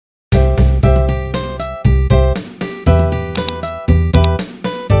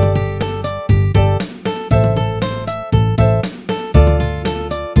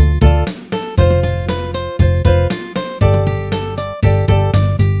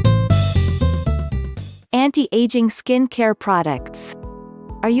Anti-aging skincare products.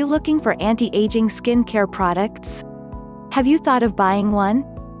 Are you looking for anti-aging skincare products? Have you thought of buying one?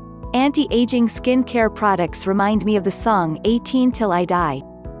 Anti-aging skincare products remind me of the song 18 Till I Die.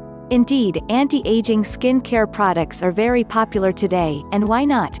 Indeed, anti-aging skincare products are very popular today, and why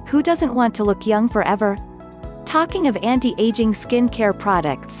not? Who doesn't want to look young forever? Talking of anti-aging skincare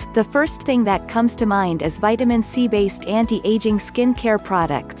products, the first thing that comes to mind is vitamin C-based anti-aging skincare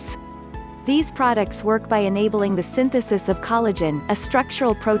products. These products work by enabling the synthesis of collagen, a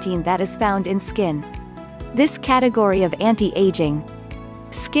structural protein that is found in skin. This category of anti-aging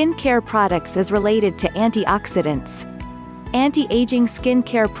skincare products is related to antioxidants. Anti-aging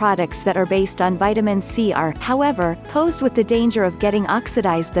skincare products that are based on vitamin C are, however, posed with the danger of getting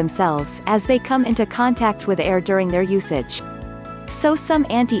oxidized themselves as they come into contact with air during their usage. So some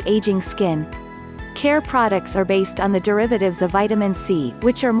anti-aging skin care products are based on the derivatives of vitamin C,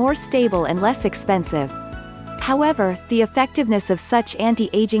 which are more stable and less expensive. However, the effectiveness of such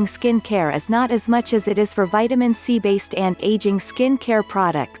anti-aging skin care is not as much as it is for vitamin C-based anti-aging skin care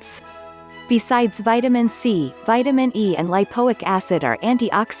products. Besides vitamin C, vitamin E and lipoic acid are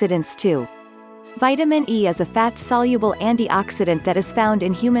antioxidants too. Vitamin E is a fat-soluble antioxidant that is found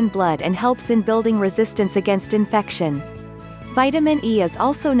in human blood and helps in building resistance against infection. Vitamin E is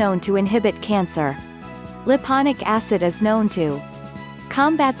also known to inhibit cancer. Lipoic acid is known to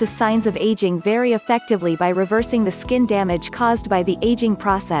combat the signs of aging very effectively by reversing the skin damage caused by the aging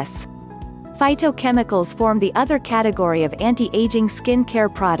process. Phytochemicals form the other category of anti-aging skin care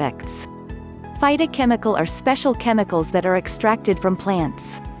products. Phytochemical are special chemicals that are extracted from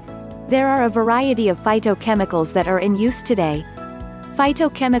plants. There are a variety of phytochemicals that are in use today.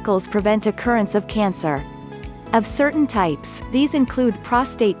 Phytochemicals prevent occurrence of cancer. Of certain types, these include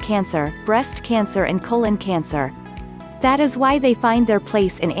prostate cancer, breast cancer and colon cancer. That is why they find their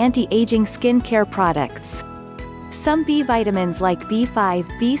place in anti-aging skin care products. Some B vitamins like B5,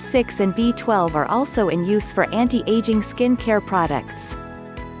 B6 and B12 are also in use for anti-aging skin care products.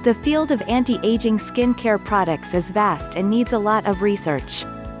 The field of anti-aging skincare products is vast and needs a lot of research.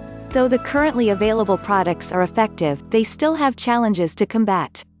 Though the currently available products are effective, they still have challenges to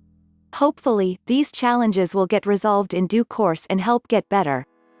combat. Hopefully, these challenges will get resolved in due course and help get better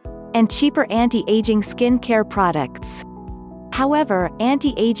and cheaper anti-aging skincare products. However,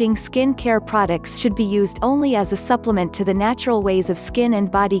 anti-aging skincare products should be used only as a supplement to the natural ways of skin and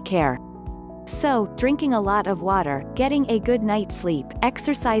body care. So, drinking a lot of water, getting a good night's sleep,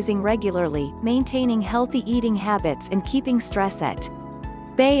 exercising regularly, maintaining healthy eating habits and keeping stress at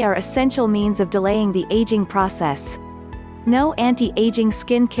bay are essential means of delaying the aging process. No anti-aging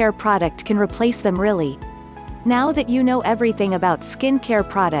skincare product can replace them really. Now that you know everything about skincare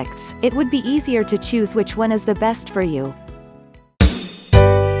products, it would be easier to choose which one is the best for you.